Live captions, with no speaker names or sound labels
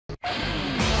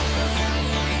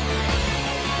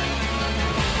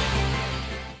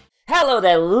Hello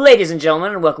there, ladies and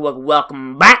gentlemen, and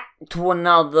welcome back to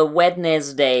another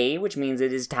Wednesday, which means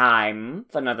it is time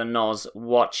for another Nozz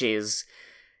Watches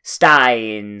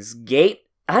Steins Gate.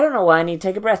 I don't know why I need to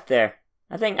take a breath there.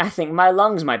 I think my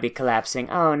lungs might be collapsing.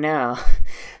 Oh no.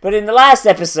 But in the last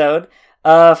episode,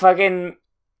 I've been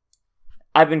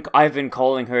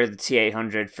calling her the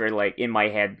T800 for, like, in my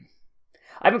head.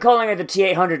 I've been calling her the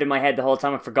T800 in my head the whole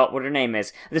time. I forgot what her name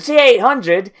is. The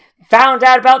T800 found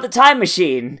out about the time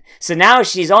machine. So now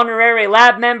she's honorary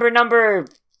lab member number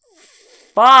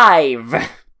 5.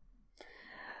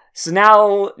 So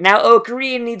now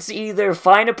Ocarina needs to either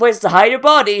find a place to hide her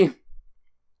body,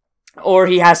 or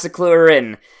he has to clue her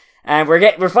in. And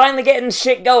we're finally getting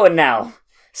shit going now.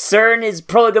 CERN is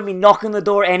probably going to be knocking the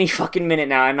door any fucking minute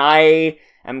now, and I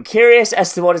am curious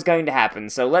as to what is going to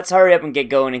happen. So let's hurry up and get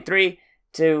going in 3,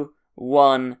 2,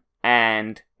 1,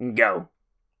 and go.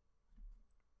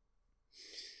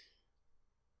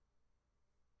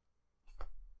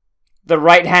 The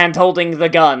right hand holding the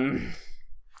gun.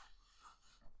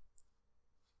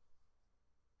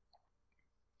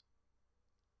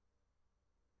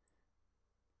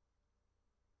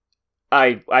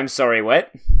 I'm sorry,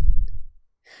 what?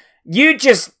 You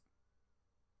just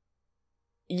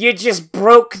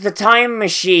broke the time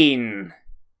machine.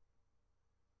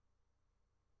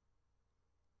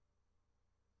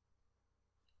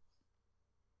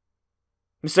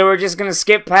 So we're just gonna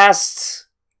skip past...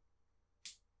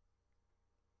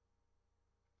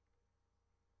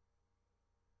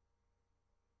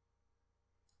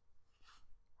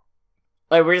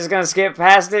 Like, we're just gonna skip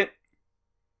past it?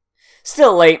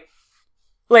 Still, like,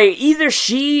 either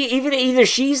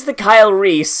she's the Kyle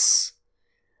Reese,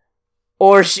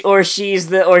 or she's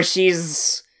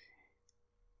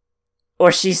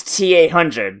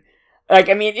T800. Like,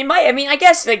 I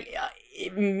guess, like,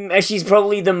 she's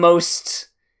probably the most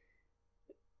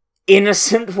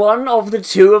innocent one of the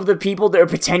two of the people that are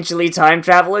potentially time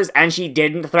travelers, and she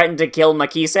didn't threaten to kill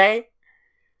Makise.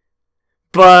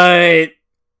 But...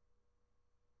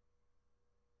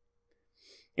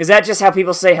 is that just how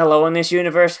people say hello in this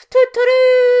universe?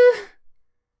 Toot-toot-oo!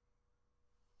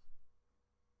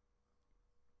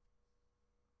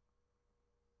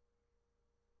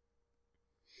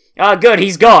 Ah, good,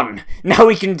 he's gone. Now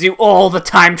we can do all the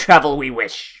time travel we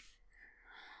wish.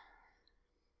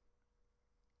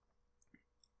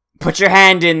 Put your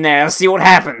hand in there, let's see what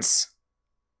happens.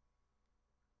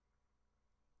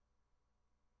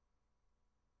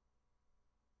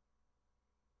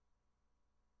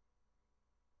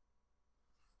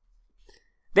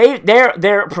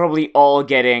 They're probably all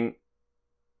getting...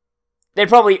 they're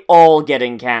probably all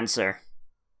getting cancer.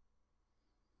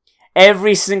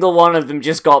 Every single one of them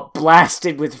just got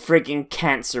blasted with freaking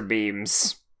cancer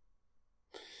beams.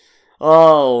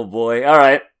 Oh boy,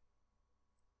 alright.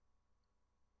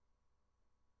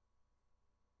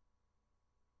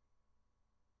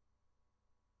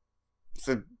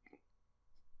 So...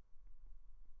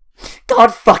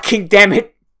 God fucking damn it!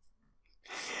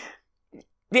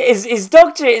 Is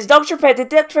Dr. Pepper, did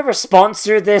Dr. Pepper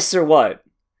sponsor this or what?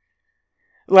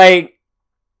 Like,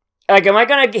 am I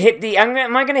gonna hit the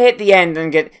end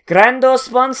and get Grando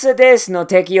sponsor this, no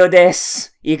tekio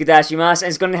des, ikudashimasu, and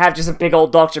it's gonna have just a big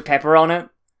old Dr. Pepper on it?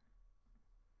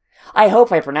 I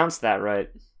hope I pronounced that right.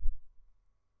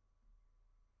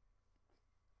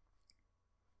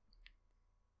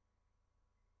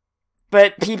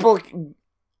 But people...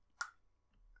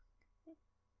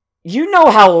 you know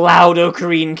how loud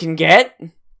Ocarina can get.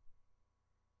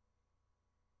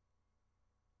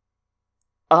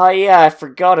 Oh yeah, I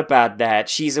forgot about that.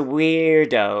 She's a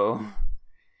weirdo.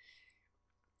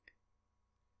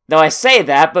 Though I say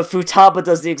that, but Futaba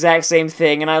does the exact same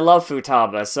thing, and I love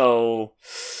Futaba, so...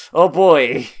 oh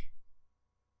boy.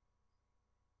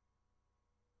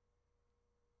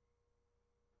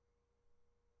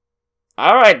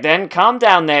 Alright then, calm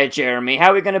down there, Jeremy.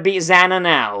 How are we gonna beat Xana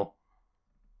now?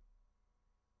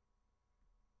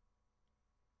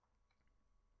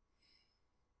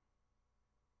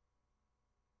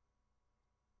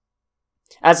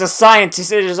 As a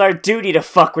scientist, it is our duty to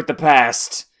fuck with the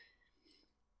past.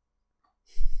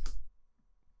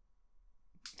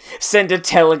 Send a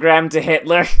telegram to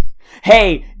Hitler.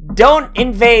 Hey, don't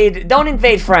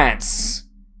invade France.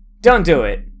 Don't do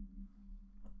it.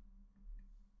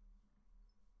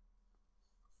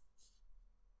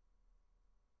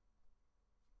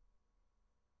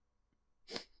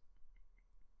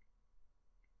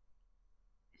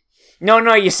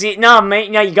 No, you see, no, mate,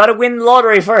 no, you gotta win the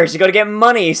lottery first. You gotta get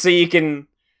money so you can...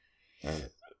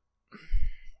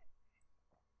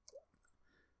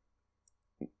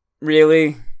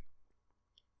 Really?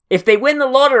 If they win the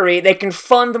lottery, they can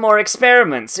fund more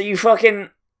experiments. So you fucking...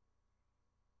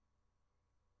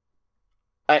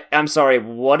 I'm sorry,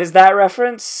 what is that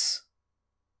reference?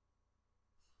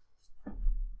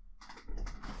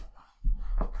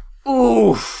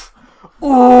 Oof!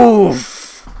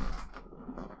 Oof!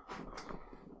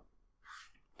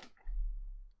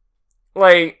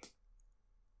 Like,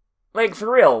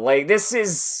 for real, like, this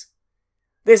is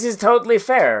totally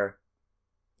fair.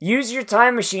 Use your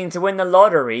time machine to win the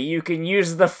lottery, you can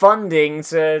use the funding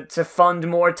to fund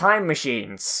more time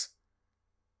machines.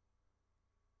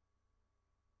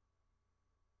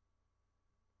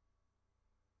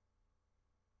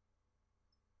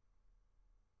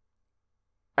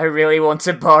 I really want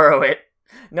to borrow it.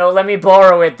 No, let me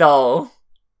borrow it, though.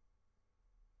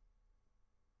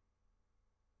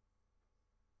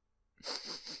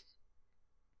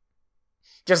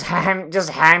 Just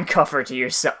handcuff her to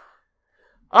yourself.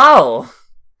 Oh!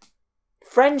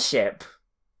 Friendship.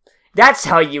 That's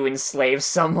how you enslave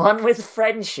someone, with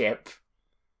friendship.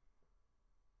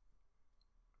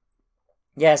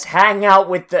 Yes, hang out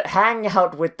with the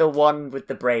one with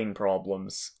the brain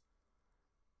problems.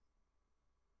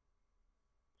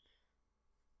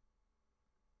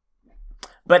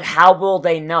 But how will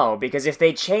they know? Because if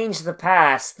they change the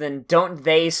past, then don't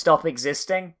they stop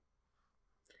existing?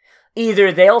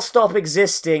 Either they'll stop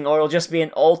existing, or it'll just be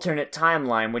an alternate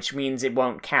timeline, which means it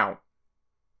won't count.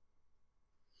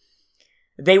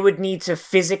 They would need to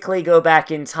physically go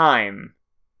back in time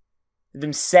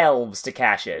themselves to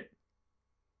cash it.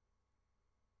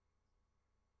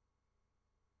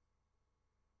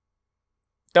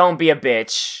 Don't be a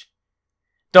bitch.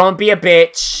 Don't be a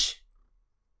bitch.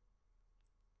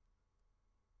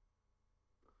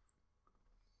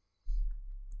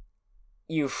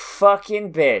 You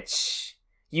fucking bitch.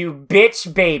 You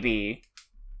bitch baby.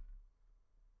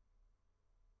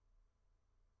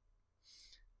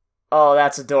 Oh,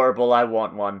 that's adorable. I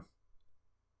want one.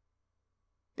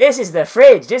 This is the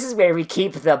fridge. This is where we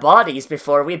keep the bodies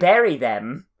before we bury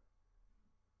them.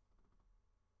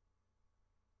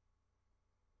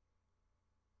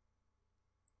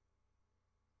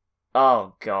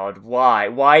 Oh god, why?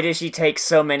 Why does she take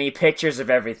so many pictures of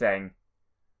everything?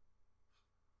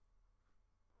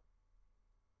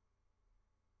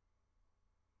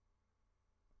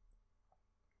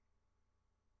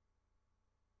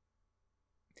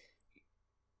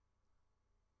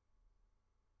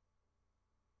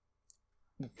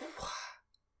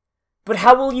 But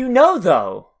how will you know,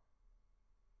 though?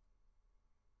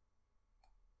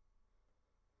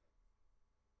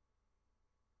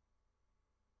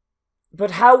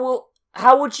 But how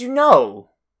would you know?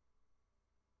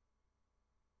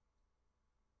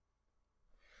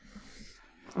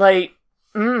 Like,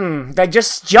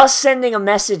 just sending a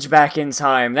message back in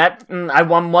time,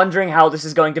 I'm wondering how this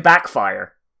is going to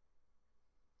backfire.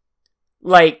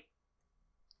 Like,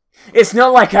 it's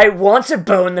not like I want to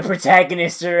bone the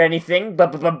protagonist or anything,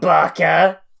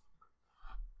 baka.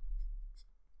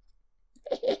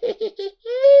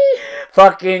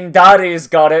 Fucking Daru's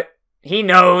got it. He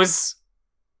knows.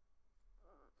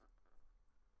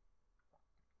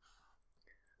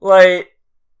 Like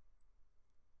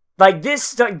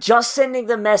this, just sending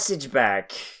the message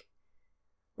back.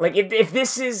 Like, if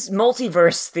this is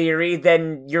multiverse theory,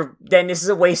 then this is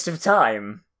a waste of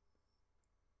time.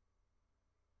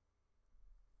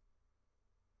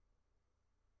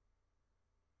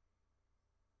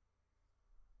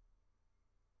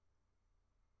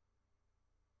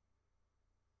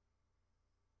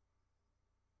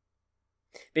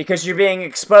 Because you're being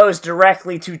exposed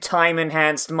directly to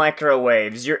time-enhanced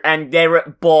microwaves. And they're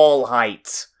at ball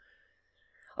height.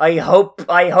 I hope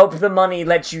the money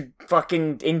lets you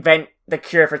fucking invent the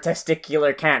cure for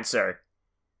testicular cancer.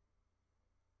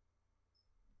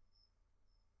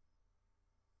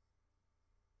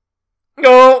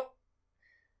 No!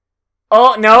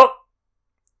 Oh, no!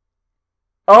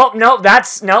 Oh, no,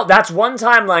 that's one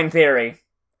timeline theory.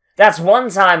 That's one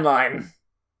timeline.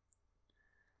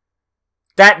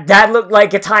 That looked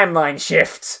like a timeline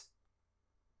shift.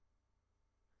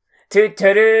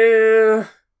 Toot-toot-oo.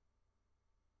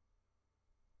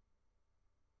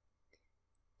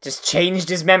 Just changed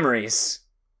his memories.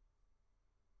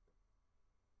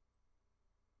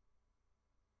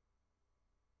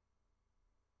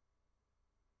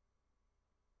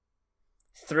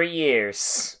 Three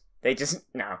years. They just...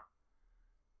 no.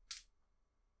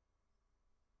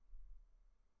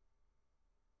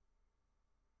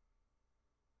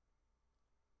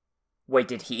 Wait,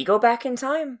 did he go back in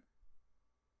time?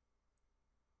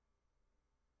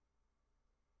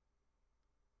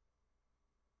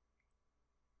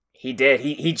 He did.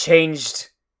 He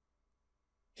changed...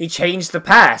 He changed the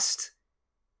past.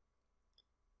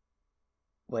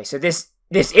 Wait, so this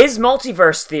is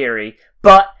multiverse theory,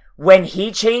 but when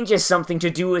he changes something to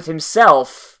do with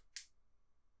himself,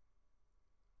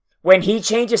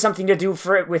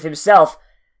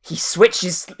 he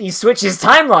switches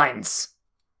timelines.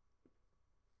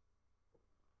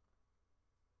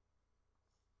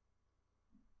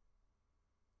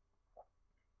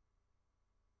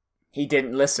 He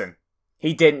didn't listen.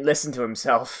 He didn't listen to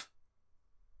himself.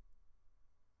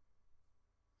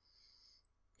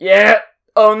 Yeah,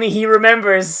 only he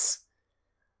remembers.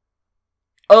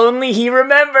 Only he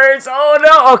remembers. Oh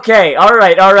no. Okay. All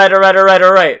right.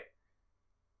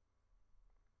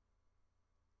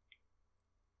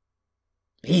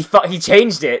 He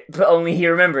changed it, but only he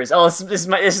remembers. Oh, this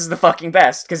is the fucking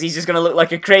best, because he's just gonna look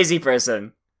like a crazy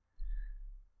person.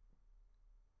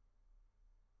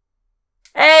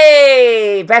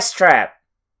 Hey! Best trap!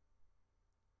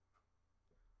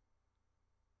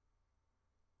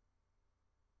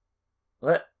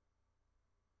 What?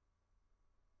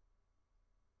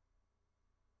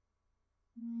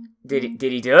 Did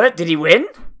he do it? Did he win?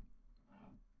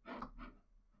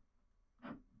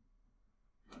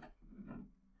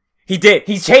 He did.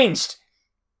 He changed.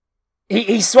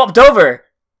 He swapped over.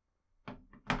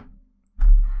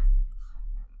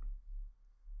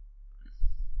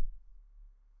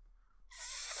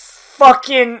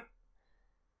 Fucking.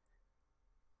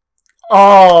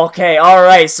 Oh, okay,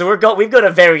 alright, so we've got a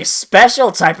very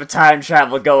special type of time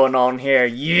travel going on here.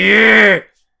 Yeah!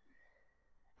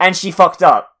 And she fucked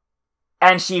up.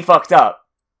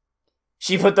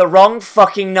 She put the wrong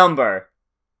fucking number.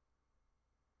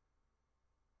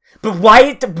 But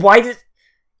why did...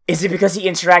 Is it because he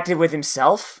interacted with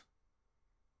himself?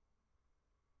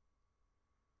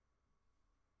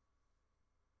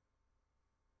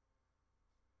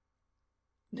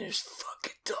 There's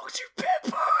fucking Dr.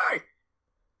 Pepper!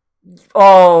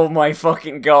 Oh my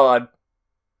fucking god.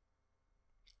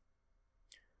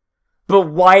 But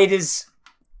why is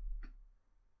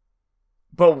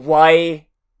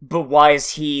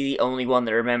he the only one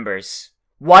that remembers?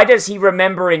 Why does he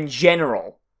remember in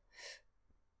general?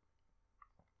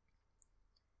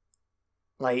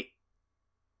 Like,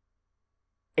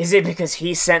 is it because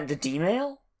he sent the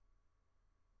D-mail?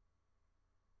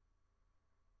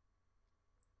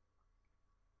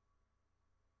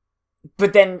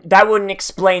 But then that wouldn't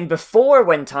explain before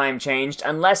when time changed,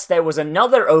 unless there was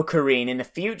another Ocarine in the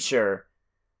future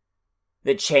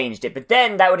that changed it. But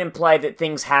then that would imply that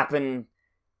things happen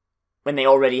when they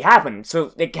already happened.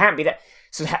 So it can't be that.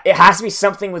 So it has to be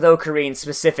something with Ocarine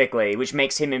specifically, which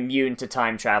makes him immune to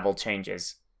time travel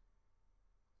changes.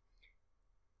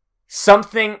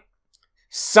 Something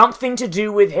to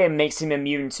do with him makes him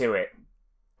immune to it.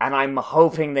 And I'm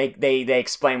hoping they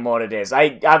explain what it is. I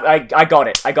got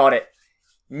it.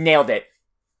 Nailed it.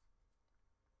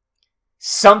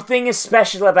 Something is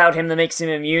special about him that makes him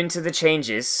immune to the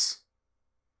changes.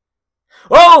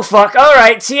 Oh, fuck.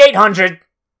 Alright, T800.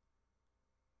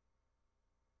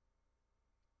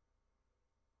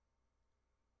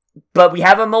 But we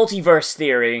have a multiverse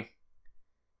theory.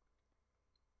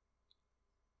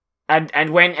 And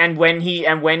when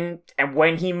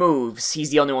he moves, he's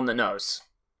the only one that knows.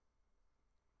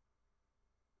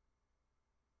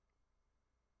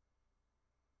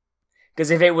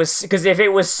 Because if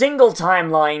it was single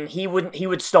timeline, he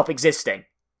would stop existing.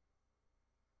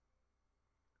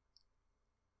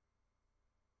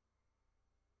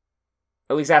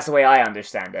 At least that's the way I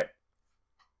understand it.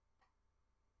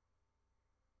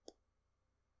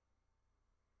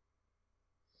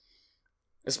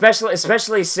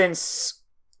 Especially since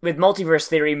with multiverse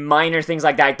theory, minor things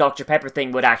like that Dr. Pepper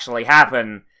thing would actually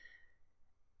happen.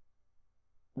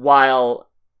 While,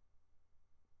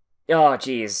 oh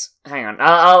jeez, hang on,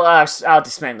 I'll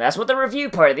dismantle. That's what the review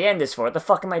part at the end is for. What the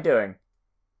fuck am I doing?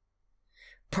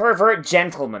 Pervert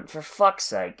gentleman, for fuck's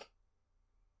sake.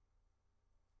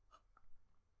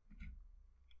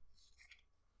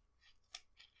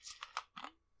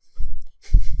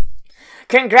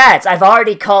 Congrats, I've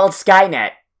already called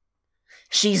Skynet.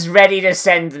 She's ready to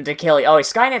send them to kill you. Oh,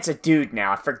 Skynet's a dude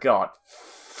now, I forgot.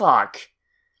 Fuck.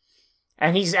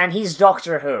 And he's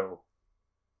Doctor Who.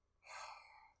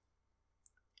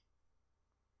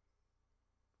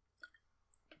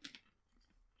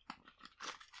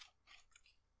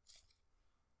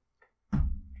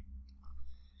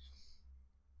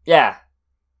 Yeah.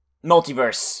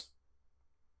 Multiverse.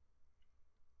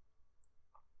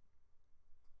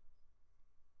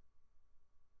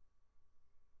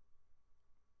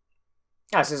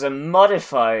 This is a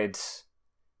modified...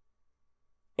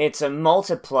 It's a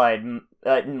modified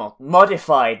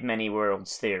many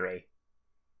worlds theory.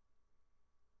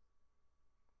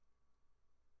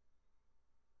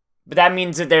 But that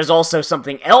means that there's also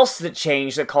something else that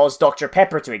changed that caused Dr.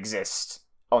 Pepper to exist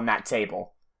on that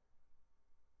table.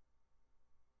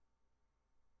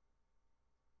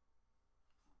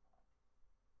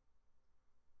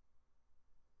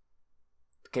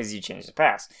 Because you changed the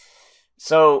past.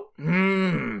 So,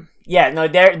 yeah, no,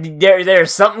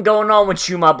 there's something going on with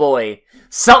you, my boy.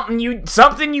 Something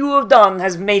you have done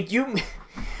has made you,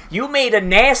 you made a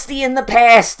nasty in the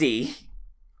pasty.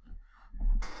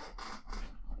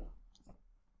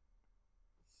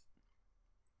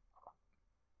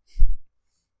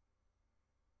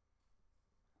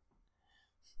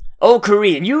 Oh,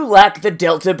 Korean, you lack the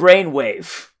Delta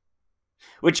brainwave,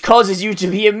 which causes you to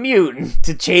be immune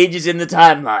to changes in the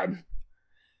timeline.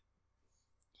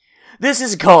 This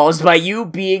is caused by you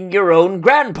being your own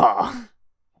grandpa.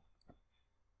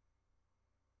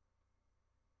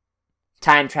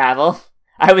 Time travel.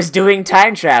 I was doing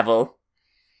time travel.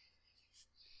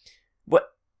 What?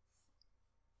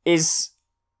 Is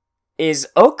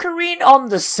Ocarine on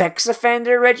the sex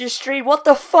offender registry? What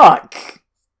the fuck?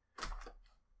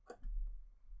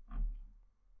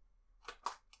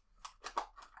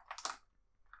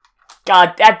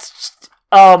 God, that's...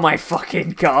 Oh my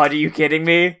fucking god, are you kidding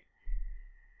me?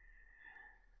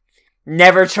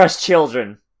 Never trust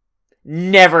children.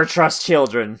 Never trust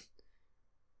children.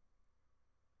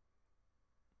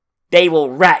 They will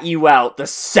rat you out the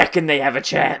second they have a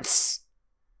chance.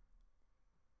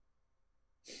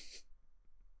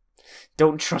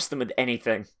 Don't trust them with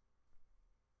anything.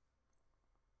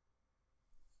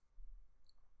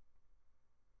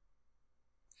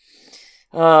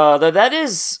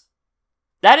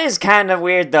 That is kind of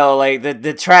weird though, like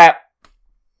the trap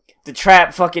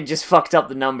fucking just fucked up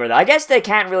the number though. I guess they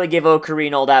can't really give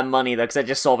Ocarine all that money though, because that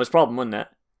just solved his problem, wouldn't it?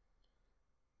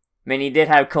 I mean, he did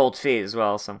have cold feet as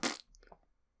well, so...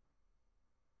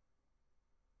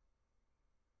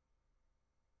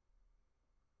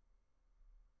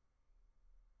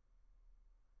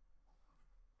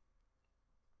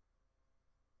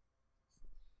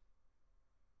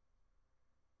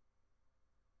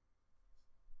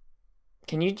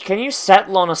 Can you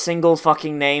settle on a single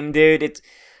fucking name, dude?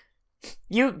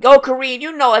 Ocarine,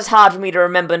 you know it's hard for me to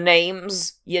remember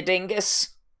names, you dingus.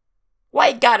 Why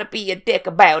you gotta be a dick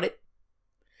about it?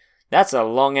 That's a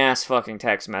long-ass fucking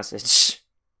text message.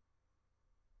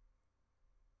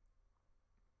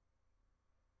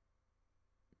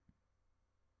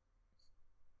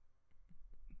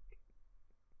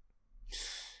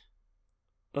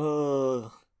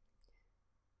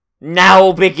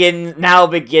 Now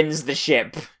begins the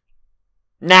ship.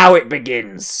 Now it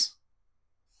begins.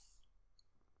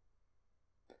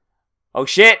 Oh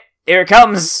shit, here it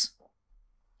comes.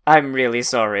 I'm really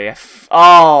sorry.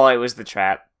 Oh, it was the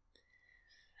trap.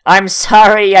 I'm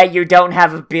sorry you don't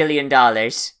have $1 billion.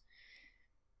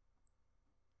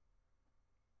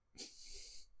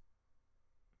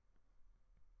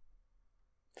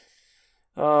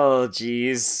 Oh,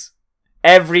 jeez.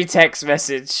 Every text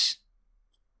message.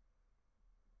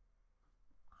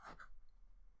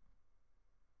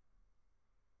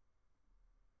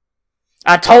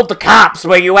 I told the cops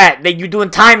where you at. That you doing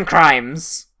time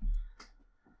crimes.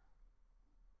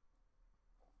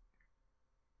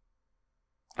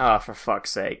 Oh, for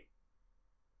fuck's sake.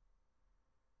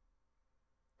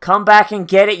 Come back and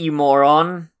get it, you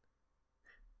moron.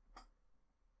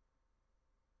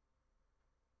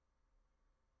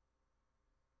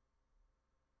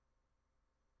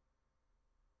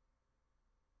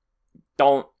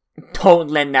 Don't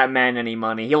lend that man any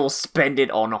money. He'll spend it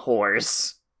on a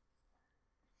horse.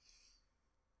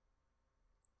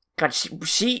 God,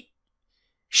 she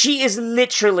is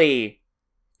literally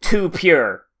too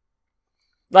pure.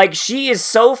 Like, she is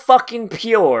so fucking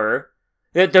pure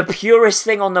that the purest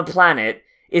thing on the planet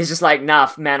is just like,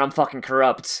 nah, man, I'm fucking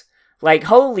corrupt. Like,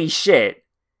 holy shit.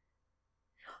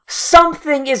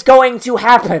 Something is going to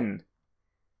happen.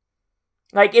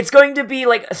 Like, it's going to be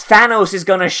like, Thanos is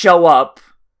gonna show up.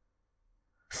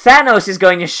 Thanos is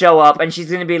going to show up, and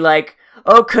she's gonna be like,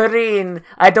 oh, Corinne,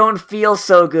 I don't feel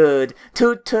so good.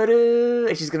 Toot-toot-oo.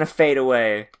 And she's gonna fade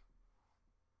away.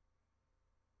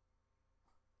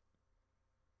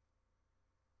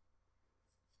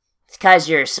 It's 'cause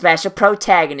you're a special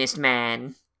protagonist,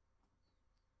 man.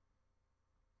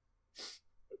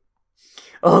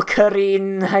 Oh,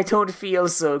 Corinne, I don't feel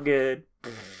so good.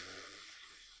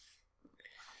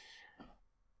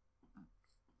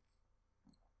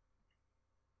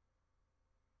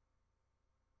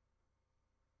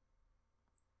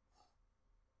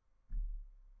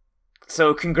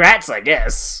 So, congrats, I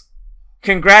guess.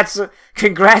 Congrats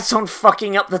on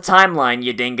fucking up the timeline,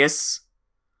 you dingus.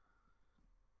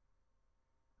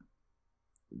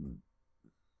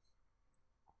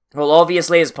 Well,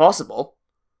 obviously it's possible.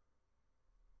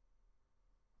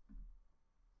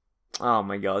 Oh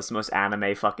my god, it's the most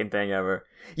anime fucking thing ever.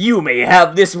 You may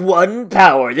have this one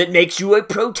power that makes you a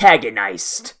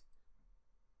protagonist.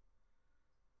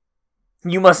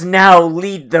 You must now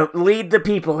lead the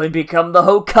people and become the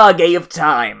Hokage of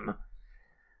time.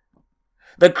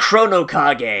 The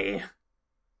Chronokage.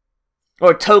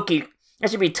 Or Toki. That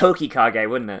should be Tokikage,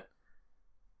 wouldn't it?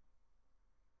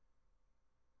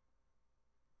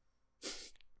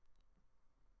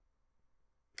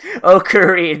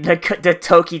 Okuri, the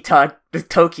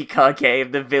Tokikage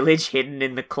of the village hidden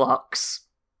in the clocks.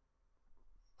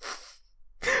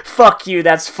 Fuck you,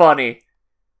 that's funny.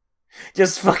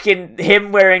 Just fucking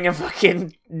him wearing a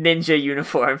fucking ninja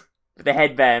uniform with a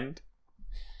headband.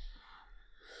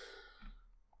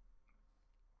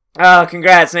 Oh,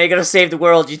 congrats, now you gotta save the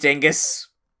world, you dingus.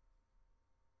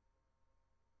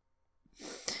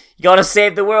 You gotta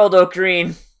save the world,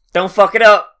 Ocarine. Don't fuck it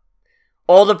up.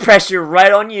 All the pressure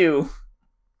right on you.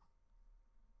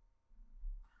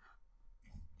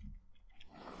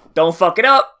 Don't fuck it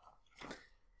up.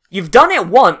 You've done it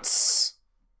once.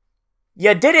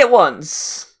 You did it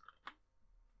once.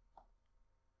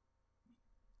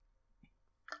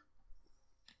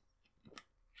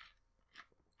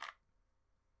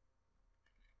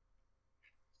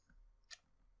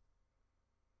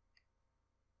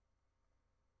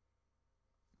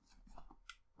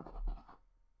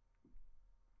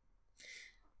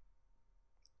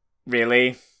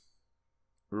 Really?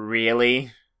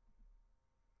 Really?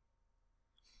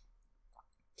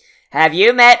 Have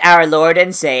you met our Lord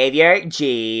and Savior,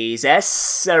 Jesus,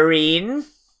 Serene?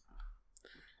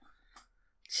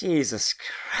 Jesus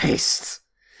Christ.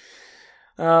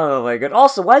 Oh my god.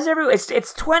 Also, why is everyone... It's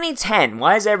 2010.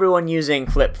 Why is everyone using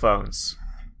flip phones?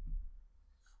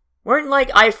 Weren't, like,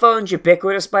 iPhones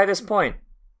ubiquitous by this point?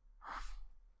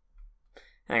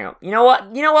 Hang on. You know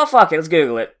what? You know what? Fuck it. Let's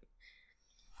Google it.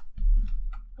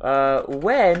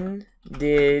 When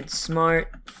did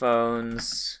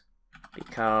smartphones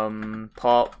become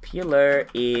popular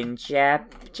in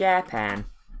Japan?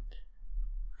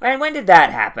 And when did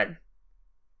that happen?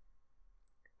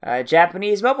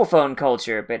 Japanese mobile phone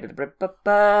culture.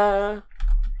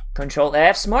 Control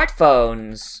F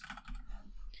smartphones.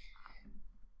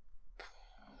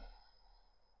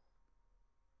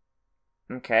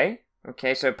 Okay,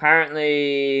 so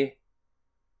apparently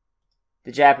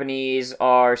the Japanese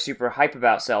are super hype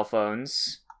about cell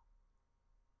phones.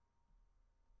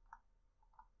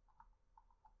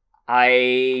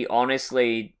 I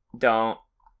honestly don't.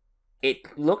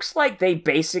 It looks like they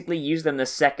basically used them the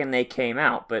second they came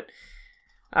out, but...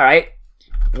 Alright.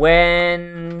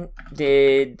 When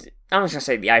did... I'm just gonna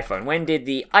say the iPhone. When did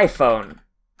the iPhone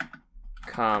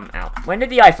come out? When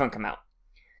did the iPhone come out?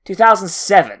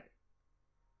 2007.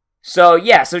 So,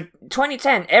 yeah, so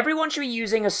 2010, everyone should be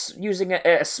using a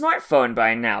smartphone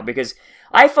by now, because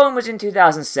iPhone was in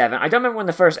 2007. I don't remember when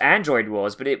the first Android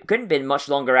was, but it couldn't have been much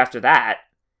longer after that.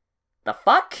 The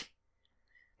fuck?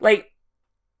 I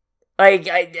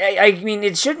mean,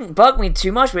 it shouldn't bug me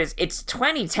too much, but it's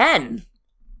 2010.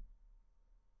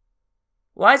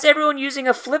 Why is everyone using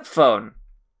a flip phone?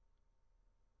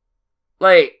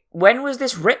 Like, when was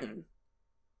this written?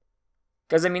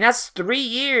 Because, I mean, that's 3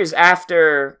 years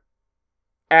after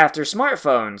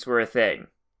smartphones were a thing.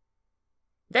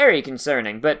 Very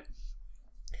concerning, but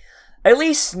at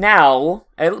least now,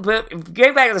 but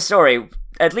getting back to the story,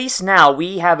 at least now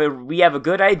we have a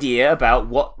good idea about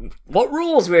what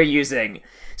rules we're using.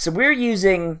 So we're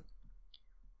using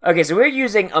a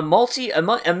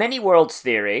many worlds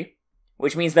theory,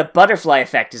 which means the butterfly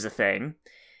effect is a thing,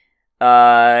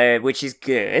 which is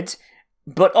good.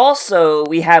 But also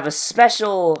we have a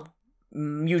special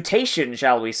mutation,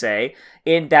 shall we say,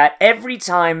 in that every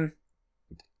time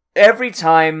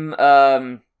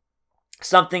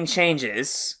something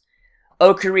changes,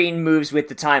 Ocarine moves with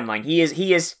the timeline.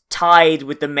 He is tied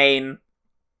with the main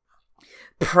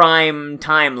prime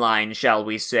timeline, shall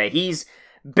we say. He's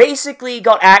basically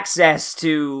got access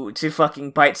to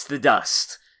fucking Bites the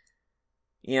Dust.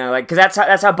 You know, like, because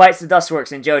that's how Bites the Dust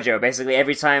works in JoJo. Basically,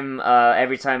 every time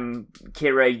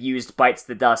Kira used Bites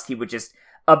the Dust, he would just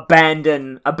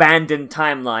abandon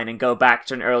timeline and go back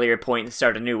to an earlier point and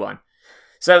start a new one.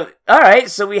 So, alright,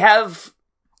 so we have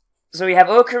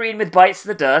Ocarine with Bites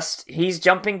the Dust. He's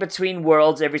jumping between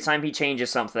worlds every time he changes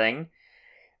something.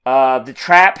 The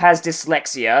Trap has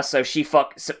dyslexia, so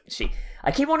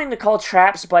I keep wanting to call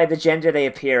traps by the gender they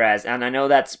appear as, and I know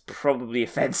that's probably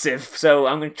offensive, so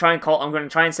I'm going to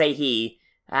try and say he.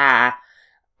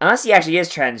 Unless he actually is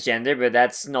transgender, but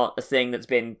that's not a thing that's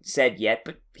been said yet,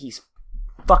 but he's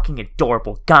fucking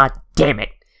adorable. God damn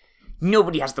it.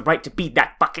 Nobody has the right to be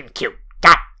that fucking cute.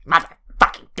 God,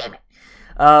 motherfucking damn it.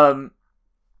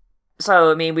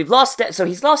 So, I mean,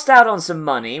 he's lost out on some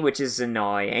money, which is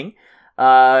annoying.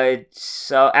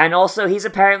 And also he's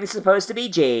apparently supposed to be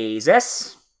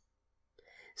Jesus.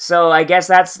 So I guess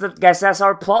that's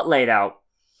our plot laid out.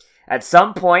 At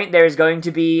some point, there's going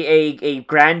to be a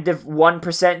grand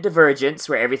 1% divergence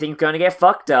where everything's going to get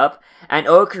fucked up, and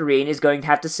Ocarine is going to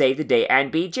have to save the day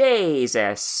and be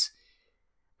Jesus.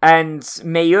 And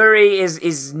Mayuri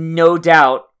is no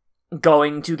doubt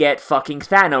going to get fucking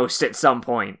Thanos at some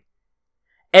point.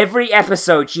 Every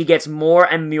episode, she gets more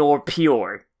and more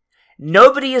pure.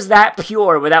 Nobody is that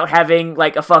pure without having,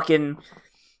 like, a fucking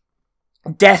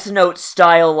Death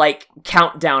Note-style, like,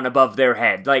 countdown above their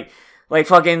head. Like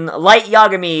fucking Light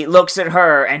Yagami looks at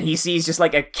her, and he sees just,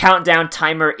 like, a countdown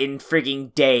timer in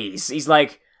frigging days. He's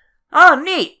like, oh,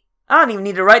 neat. I don't even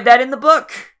need to write that in the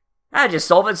book. That'll just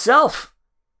solve itself.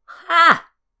 Ha!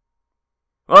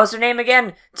 What was her name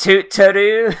again?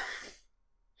 Toru?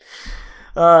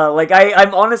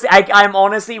 I'm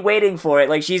honestly waiting for it.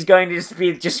 Like, she's going to just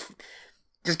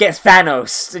get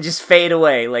Thanos to just fade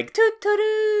away, like,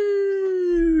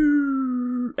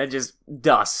 and just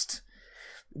dust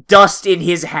in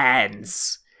his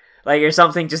hands, like, or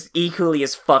something just equally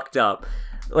as fucked up.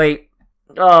 Like,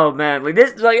 oh man, like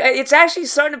this, like, it's actually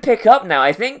starting to pick up now.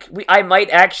 I think I might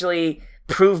actually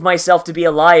prove myself to be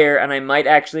a liar, and I might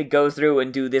actually go through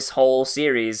and do this whole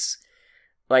series.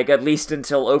 Like, at least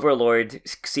until Overlord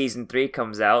Season 3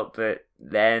 comes out, but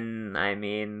then, I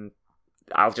mean,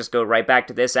 I'll just go right back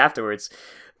to this afterwards.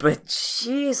 But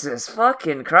Jesus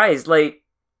fucking Christ, like,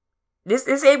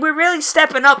 we're really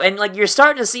stepping up, and, like, you're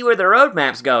starting to see where the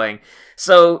roadmap's going.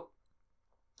 So,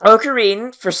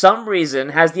 Ocarine, for some reason,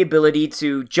 has the ability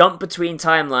to jump between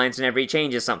timelines whenever he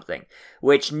changes something,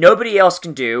 which nobody else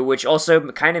can do, which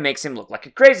also kind of makes him look like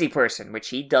a crazy person, which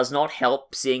he does not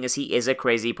help, seeing as he is a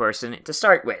crazy person to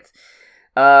start with.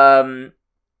 You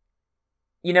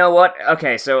know what?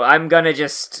 Okay, so I'm not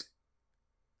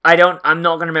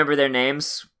gonna remember their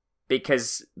names,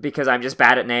 because I'm just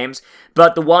bad at names,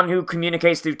 but the one who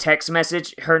communicates through text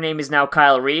message, her name is now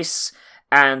Kyle Reese.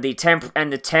 And the temp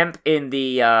in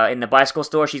the bicycle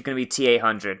store, she's gonna be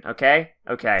T800. Okay.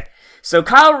 So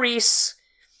Kyle Reese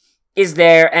is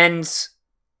there, and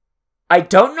I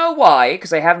don't know why,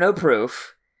 because I have no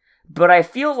proof, but I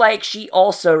feel like she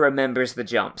also remembers the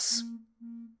jumps,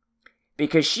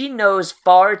 because she knows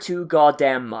far too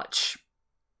goddamn much.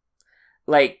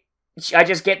 Like, I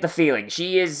just get the feeling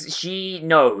she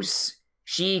knows.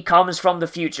 She comes from the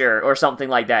future or something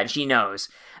like that, and she knows.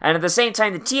 And at the same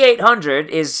time, the T800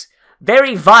 is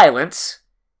very violent,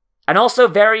 and also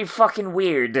very fucking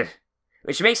weird.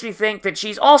 Which makes me think that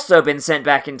she's also been sent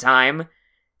back in time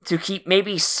to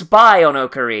maybe spy on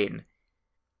Ocarine.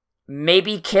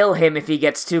 Maybe kill him if he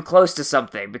gets too close to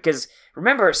something. Because,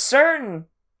 remember, CERN...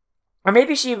 Or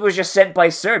maybe she was just sent by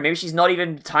CERN. Maybe she's not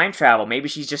even time travel. Maybe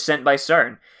she's just sent by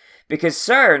CERN. Because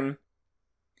CERN...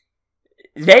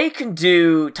 They can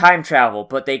do time travel,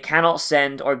 but they cannot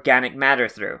send organic matter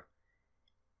through.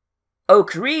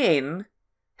 Ocarine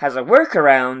has a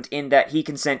workaround in that he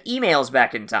can send emails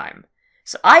back in time.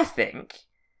 So I think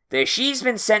that she's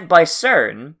been sent by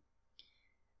CERN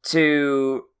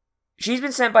to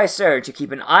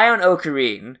keep an eye on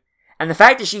Ocarine, and the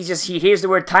fact that he hears the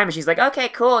word time and she's like, okay,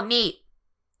 cool, neat,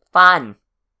 fun.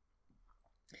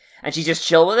 And she just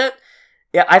chill with it.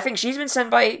 Yeah, I think she's been sent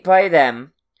by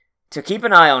them to keep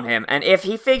an eye on him, and if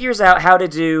he figures out how to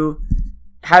do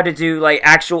like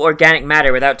actual organic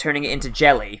matter without turning it into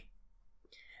jelly,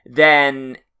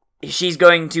 then she's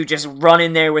going to just run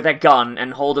in there with a gun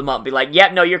and hold him up and be like,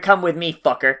 "Yep, no, you're coming with me,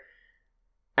 fucker."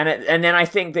 And then I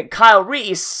think that Kyle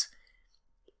Reese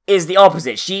is the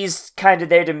opposite. She's kind of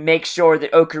there to make sure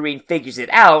that Ocarine figures it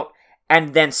out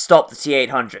and then stop the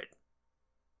T800.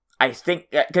 I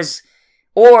think because.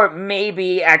 Or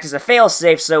maybe act as a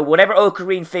failsafe, so whatever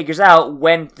Ocarine figures out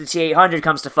when the T800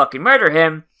 comes to fucking murder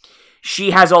him,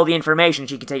 she has all the information,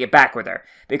 she can take it back with her.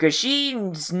 Because she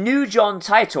knew John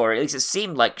Titor, at least it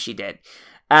seemed like she did.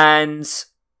 And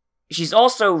she's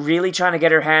also really trying to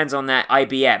get her hands on that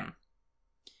IBM.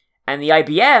 And the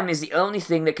IBM is the only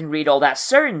thing that can read all that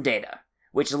CERN data,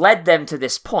 which led them to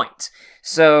this point.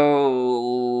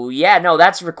 So, yeah, no,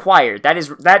 that's required.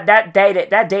 That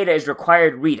data is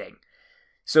required reading.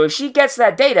 So if she gets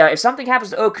that data, if something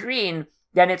happens to Ocarine,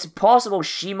 then it's possible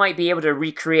she might be able to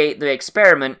recreate the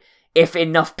experiment if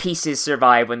enough pieces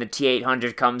survive when the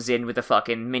T800 comes in with a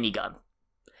fucking minigun.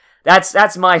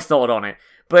 That's my thought on it.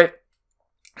 But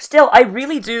still, I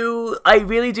really do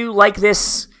like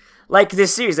this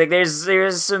series. Like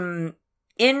there's some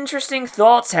interesting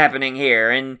thoughts happening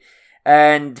here,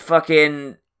 and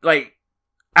fucking, like,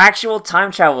 actual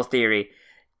time travel theory.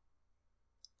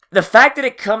 The fact that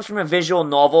it comes from a visual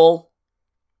novel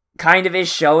kind of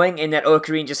is showing in that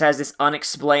Ocarina just has this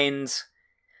unexplained...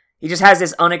 He just has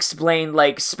this unexplained,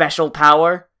 like, special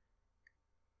power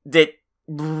that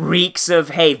reeks of,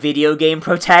 hey, video game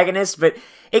protagonist, but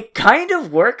it kind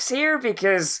of works here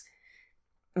because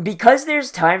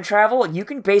there's time travel, you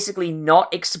can basically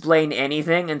not explain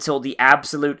anything until the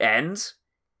absolute end,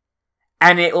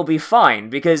 and it will be fine,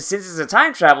 because since it's a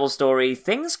time travel story,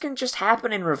 things can just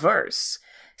happen in reverse.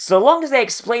 So long as they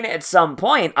explain it at some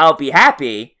point, I'll be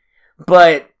happy,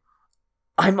 but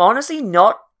I'm honestly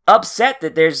not upset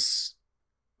that there's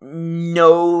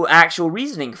no actual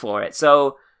reasoning for it.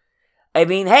 So, I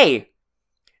mean, hey,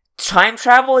 time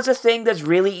travel is a thing that's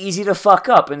really easy to fuck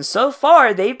up, and so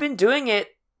far, they've been doing it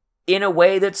in a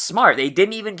way that's smart. They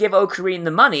didn't even give Ocarina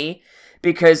the money,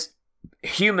 because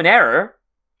human error,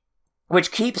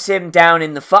 which keeps him down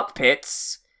in the fuck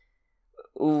pits,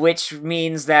 which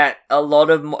means that a lot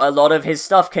of his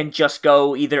stuff can just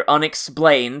go either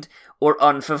unexplained or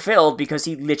unfulfilled because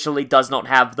he literally does not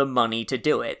have the money to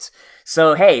do it.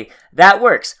 So hey, that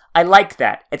works. I like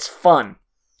that. It's fun.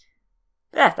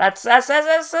 Yeah, that's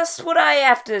what I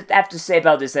have to say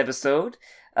about this episode.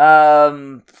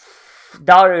 Daru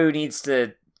needs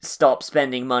to stop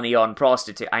spending money on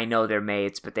prostitutes. I know they're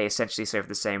maids, but they essentially serve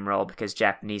the same role because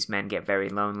Japanese men get very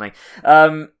lonely.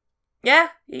 Yeah,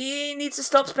 he needs to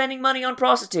stop spending money on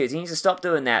prostitutes. He needs to stop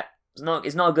doing that.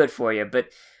 It's not good for you. But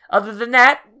other than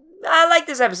that, I like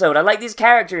this episode. I like these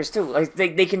characters too. Like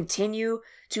they continue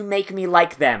to make me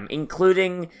like them,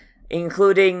 including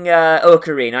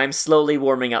Ocarina. I'm slowly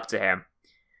warming up to him.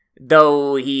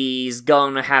 Though he's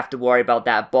gonna have to worry about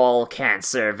that ball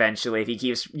cancer eventually if he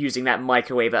keeps using that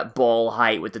microwave at ball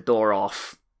height with the door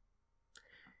off.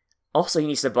 Also, he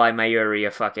needs to buy Mayuri a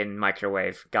fucking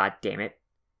microwave. God damn it.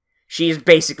 She's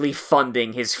basically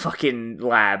funding his fucking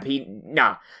lab. He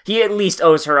at least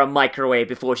owes her a microwave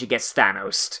before she gets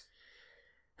Thanos'd.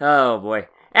 Oh boy.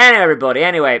 And everybody,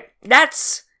 anyway,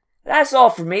 that's all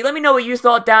from me. Let me know what you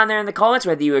thought down there in the comments,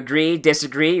 whether you agree,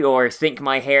 disagree, or think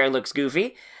my hair looks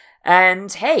goofy.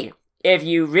 And hey, if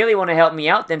you really want to help me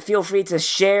out, then feel free to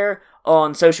share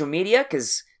on social media,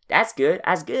 because that's good.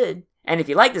 And if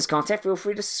you like this content, feel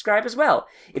free to subscribe as well.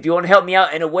 If you want to help me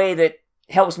out in a way that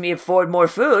helps me afford more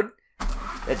food,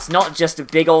 it's not just a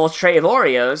big old tray of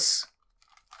Oreos,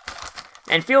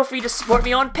 and feel free to support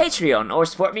me on Patreon or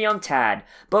support me on TAD,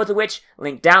 both of which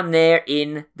link down there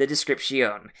in the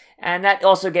description. And that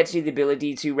also gets you the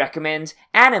ability to recommend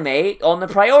anime on the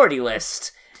priority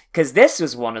list, because this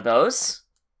was one of those.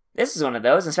 This is one of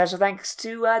those, and special thanks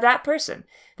to that person.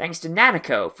 Thanks to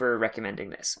Nanako for recommending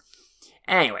this.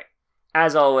 Anyway,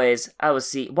 as always, I will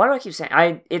see... Why do I keep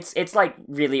saying... It's like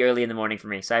really early in the morning for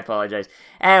me, so I apologize.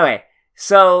 Anyway,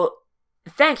 so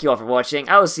thank you all for watching.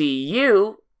 I will see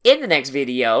you in the next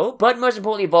video, but most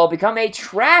importantly of all, become a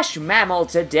trash mammal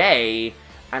today,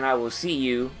 and I will see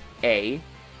you a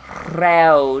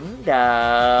round.